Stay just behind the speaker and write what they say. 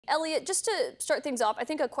Elliot, just to start things off, I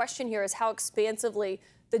think a question here is how expansively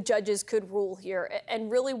the judges could rule here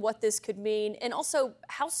and really what this could mean, and also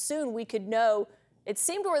how soon we could know. It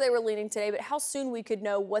seemed where they were leaning today, but how soon we could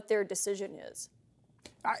know what their decision is.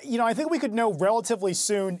 I think we could know relatively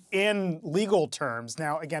soon in legal terms.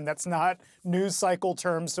 Now, again, that's not news cycle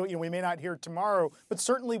terms, so we may not hear tomorrow, but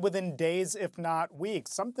certainly within days, if not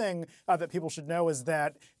weeks. Something that people should know is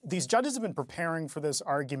that these judges have been preparing for this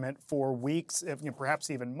argument for weeks, if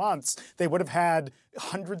perhaps even months. They would have had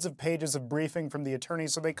hundreds of pages of briefing from the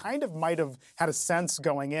attorneys, so they kind of might have had a sense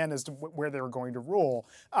going in as to where they were going to rule,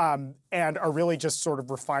 and are really just sort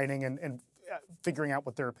of refining and figuring out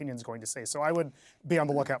what their opinion is going to say. So I would be on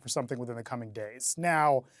the lookout for something within the coming days.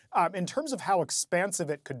 Now, in terms of how expansive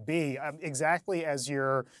it could be, exactly as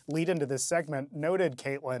your lead into this segment noted,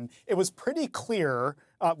 Kaitlan, it was pretty clear,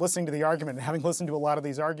 listening to the argument and having listened to a lot of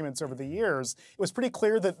these arguments over the years, it was pretty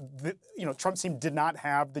clear that Trump's team did not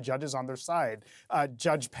have the judges on their side.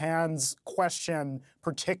 Judge Pan's question,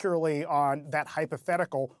 particularly on that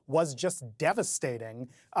hypothetical, was just devastating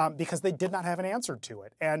because they did not have an answer to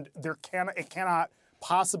it. And it cannot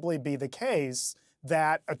possibly be the case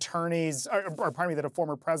that attorneys, that a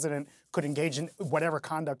former president could engage in whatever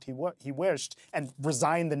conduct he wished and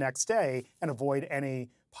resign the next day and avoid any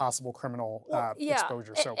possible criminal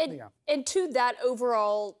exposure. And to that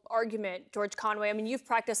overall argument, George Conway, I mean, you've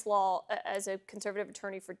practiced law as a conservative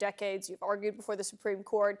attorney for decades. You've argued before the Supreme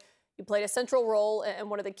Court. You played a central role in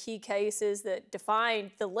one of the key cases that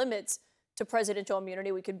defined the limits to presidential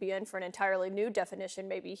immunity. We could be in for an entirely new definition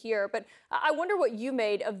maybe here. But I wonder what you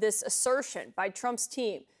made of this assertion by Trump's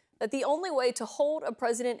team that the only way to hold a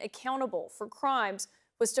president accountable for crimes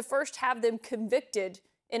was to first have them convicted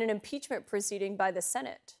in an impeachment proceeding by the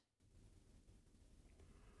Senate.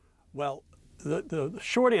 Well, the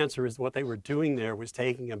short answer is what they were doing there was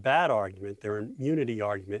taking a bad argument, their immunity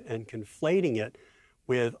argument, and conflating it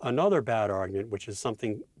with another bad argument, which is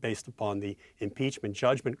something based upon the impeachment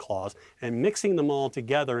judgment clause, and mixing them all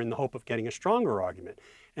together in the hope of getting a stronger argument.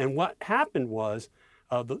 And what happened was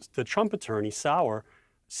the Trump attorney, Sauer,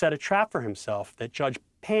 set a trap for himself that Judge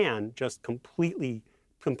Pan just completely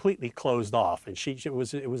closed off. And it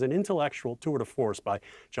was an intellectual tour de force by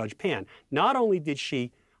Judge Pan. Not only did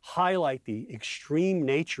she highlight the extreme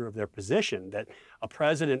nature of their position, that a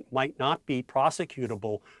president might not be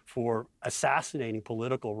prosecutable for assassinating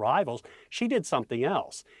political rivals, she did something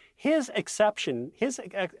else. His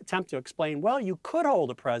attempt to explain, well, you could hold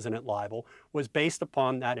a president liable, was based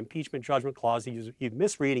upon that impeachment judgment clause. He's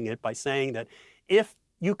misreading it by saying that if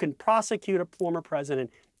you can prosecute a former president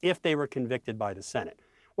if they were convicted by the Senate.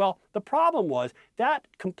 Well, the problem was that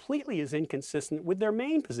completely is inconsistent with their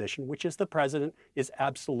main position, which is the president is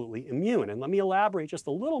absolutely immune. And let me elaborate just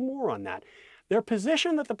a little more on that. Their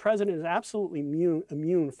position that the president is absolutely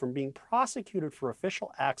immune from being prosecuted for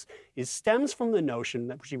official acts stems from the notion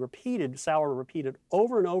that Sauer repeated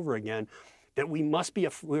over and over again, that we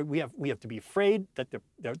have to be afraid that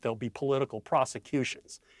there'll be political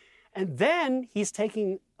prosecutions. And then he's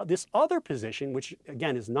taking this other position, which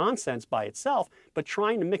again is nonsense by itself, but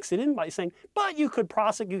trying to mix it in by saying, but you could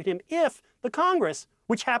prosecute him if the Congress,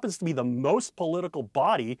 which happens to be the most political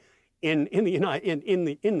body in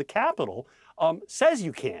the Capitol, says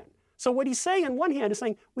you can. So what he's saying on one hand is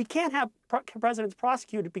saying we can't have presidents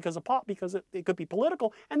prosecuted because it could be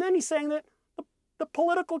political, and then he's saying that the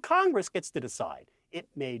political Congress gets to decide. It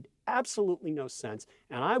made absolutely no sense,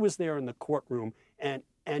 and I was there in the courtroom, and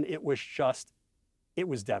it was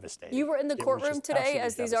devastating. You were in the courtroom today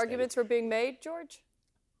as these arguments were being made, George?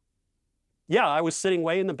 Yeah, I was sitting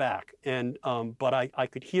way in the back, and but I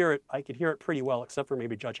could hear it. I could hear it pretty well, except for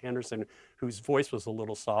maybe Judge Henderson, whose voice was a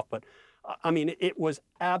little soft. But I mean, it was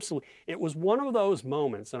one of those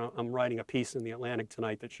moments, and I'm writing a piece in the Atlantic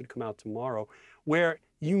tonight that should come out tomorrow, where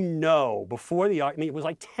before the argument, it was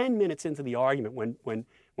like 10 minutes into the argument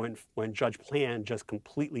when Judge Pan just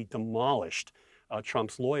completely demolished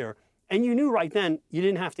Trump's lawyer. And you knew right then you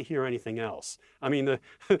didn't have to hear anything else. I mean,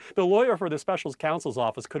 the lawyer for the special counsel's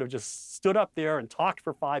office could have just stood up there and talked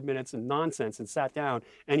for 5 minutes and nonsense and sat down,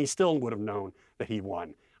 and he still would have known that he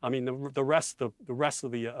won. I mean, the rest of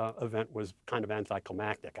the event was kind of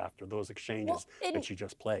anticlimactic after those exchanges that you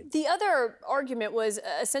just played. The other argument was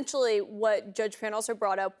essentially what Judge Pan also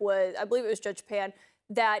brought up was, I believe it was Judge Pan,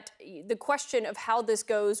 that the question of how this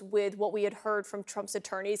goes with what we had heard from Trump's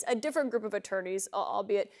attorneys, a different group of attorneys,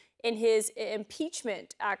 albeit in his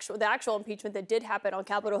impeachment, the actual impeachment that did happen on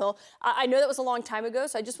Capitol Hill. I know that was a long time ago,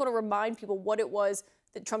 so I just want to remind people what it was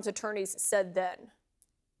that Trump's attorneys said then.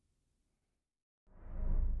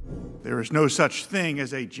 There is no such thing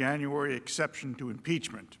as a January exception to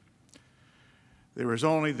impeachment. There is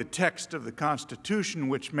only the text of the Constitution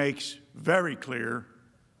which makes very clear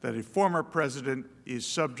that a former president is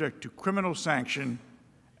subject to criminal sanction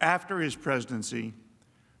after his presidency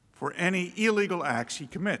for any illegal acts he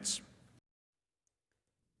commits.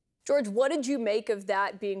 George, what did you make of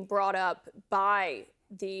that being brought up by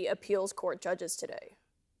the appeals court judges today?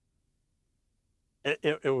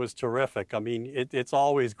 It was terrific. I mean, it's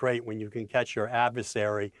always great when you can catch your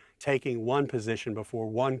adversary taking one position before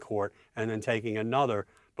one court and then taking another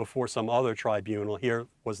before some other tribunal. Here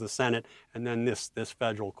was the Senate and then this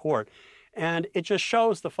federal court. And it just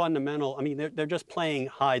shows the fundamental, I mean, they're just playing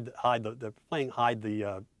they're playing hide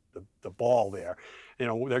the ball there. You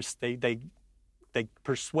know, they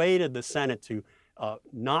persuaded the Senate to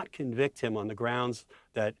not convict him on the grounds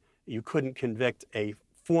that you couldn't convict a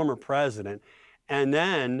former president.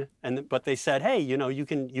 But they said, hey, you know, you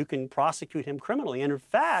can prosecute him criminally. And in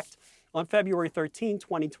fact, on February 13,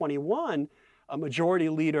 2021, Majority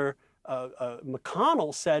Leader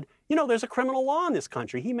McConnell said, you know, there's a criminal law in this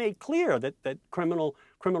country. He made clear that criminal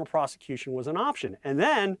prosecution was an option. And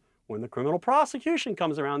then when the criminal prosecution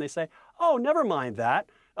comes around, they say, oh, never mind that.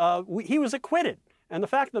 He was acquitted. And the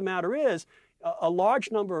fact of the matter is, a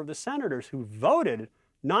large number of the senators who voted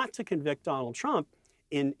not to convict Donald Trump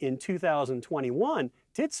in 2021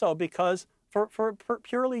 did so because for a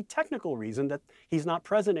purely technical reason that he's not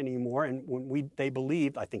president anymore. And when they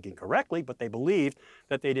believed, I think incorrectly, but they believed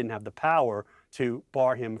that they didn't have the power to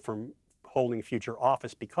bar him from holding future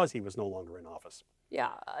office because he was no longer in office. Yeah,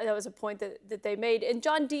 that was a point that they made. And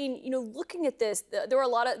John Dean, you know, looking at this, there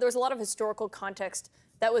was a lot of historical context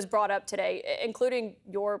that was brought up today, including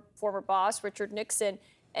your former boss, Richard Nixon.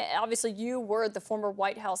 Obviously, you were the former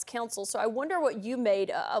White House counsel. So I wonder what you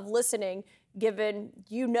made of listening, given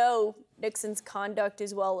you know Nixon's conduct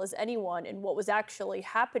as well as anyone and what was actually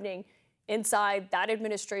happening inside that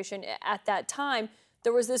administration at that time.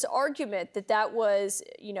 There was this argument that was,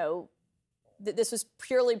 you know, that this was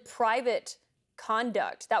purely private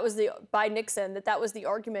conduct. That was by Nixon, that was the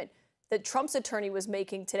argument that Trump's attorney was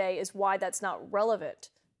making today is why that's not relevant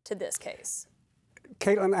to this case.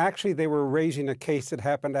 Kaitlan, actually, they were raising a case that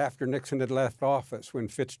happened after Nixon had left office when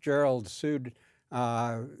Fitzgerald sued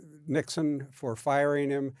Nixon for firing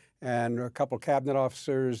him and a couple cabinet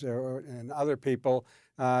officers and other people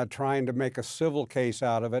trying to make a civil case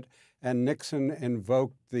out of it. And Nixon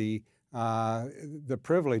invoked the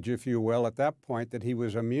privilege, if you will, at that point that he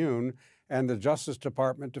was immune, and the Justice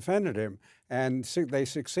Department defended him. And they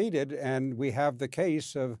succeeded, and we have the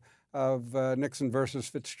case of Nixon versus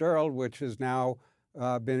Fitzgerald, which has now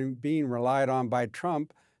being relied on by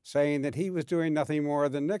Trump, saying that he was doing nothing more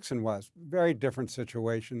than Nixon was. Very different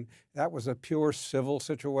situation. That was a pure civil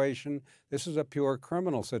situation. This is a pure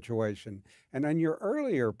criminal situation. And on your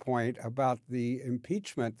earlier point about the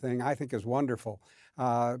impeachment thing, I think is wonderful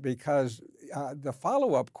because the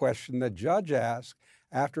follow-up question the judge asked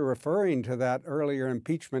after referring to that earlier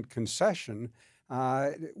impeachment concession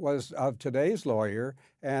was of today's lawyer,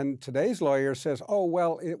 and today's lawyer says, "Oh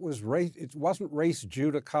well, it wasn't race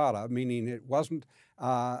judicata, meaning it wasn't.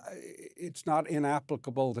 It's not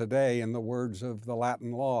inapplicable today, in the words of the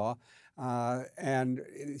Latin law." And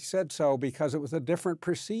he said so because it was a different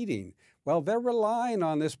proceeding. Well, they're relying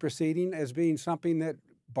on this proceeding as being something that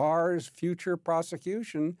bars future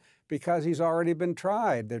prosecution because he's already been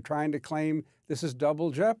tried. They're trying to claim this is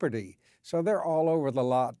double jeopardy. So they're all over the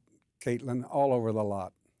lot, Kaitlan, all over the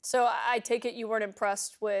lot. So I take it you weren't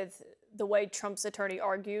impressed with the way Trump's attorney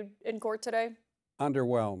argued in court today?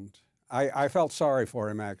 Underwhelmed. I felt sorry for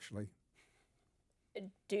him, actually.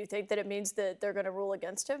 Do you think that it means that they're going to rule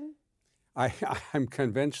against him? I'm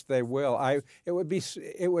convinced they will. It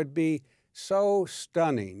would be so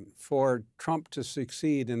stunning for Trump to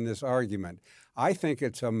succeed in this argument. I think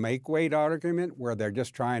it's a make-weight argument where they're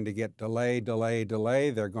just trying to get delay.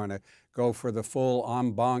 They're going to go for the full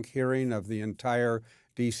en banc hearing of the entire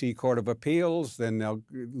D.C. Court of Appeals. Then they'll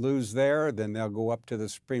lose there. Then they'll go up to the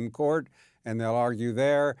Supreme Court and they'll argue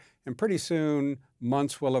there. And pretty soon,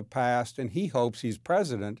 months will have passed, and he hopes he's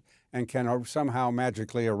president and can somehow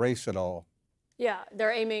magically erase it all. Yeah,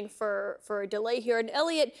 they're aiming for a delay here. And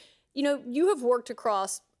Elliot, you know, you have worked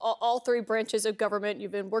across all three branches of government.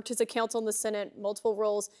 You've worked as a counsel in the Senate, multiple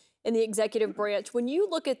roles in the executive branch. When you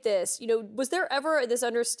look at this, you know, was there ever this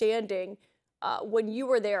understanding when you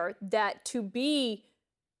were there that to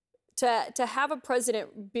have a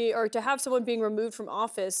president be, or to have someone being removed from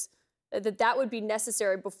office, that would be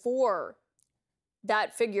necessary before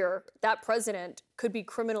that figure, that president, could be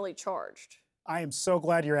criminally charged? I am so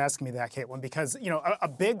glad you're asking me that, Kaitlan, because a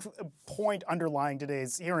big point underlying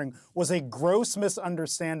today's hearing was a gross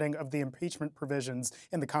misunderstanding of the impeachment provisions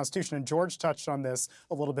in the Constitution, and George touched on this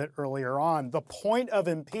a little bit earlier on. The point of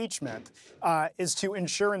impeachment is to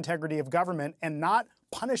ensure integrity of government and not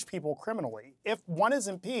punish people criminally. If one is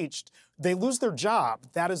impeached, they lose their job.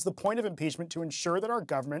 That is the point of impeachment, to ensure that our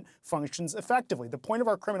government functions effectively. The point of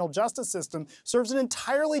our criminal justice system serves an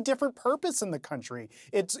entirely different purpose in the country.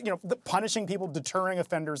 It's, punishing people, deterring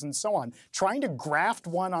offenders, and so on. Trying to graft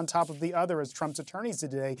one on top of the other, as Trump's attorneys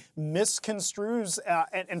did today, misconstrues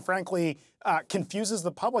and frankly, confuses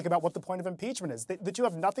the public about what the point of impeachment is. The two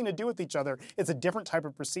have nothing to do with each other. It's a different type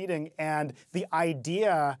of proceeding, and the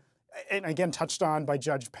idea, and again touched on by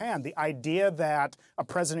Judge Pan, the idea that a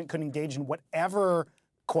president could engage in whatever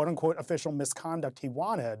quote-unquote official misconduct he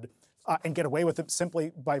wanted and get away with it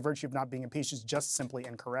simply by virtue of not being impeached is just simply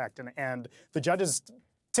incorrect. And the judges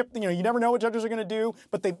tipped, you never know what judges are going to do,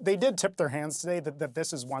 but they did tip their hands today that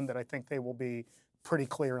this is one that I think they will be pretty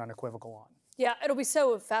clear and unequivocal on. Yeah, it'll be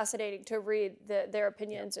so fascinating to read their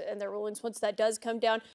opinions and their rulings once that does come down.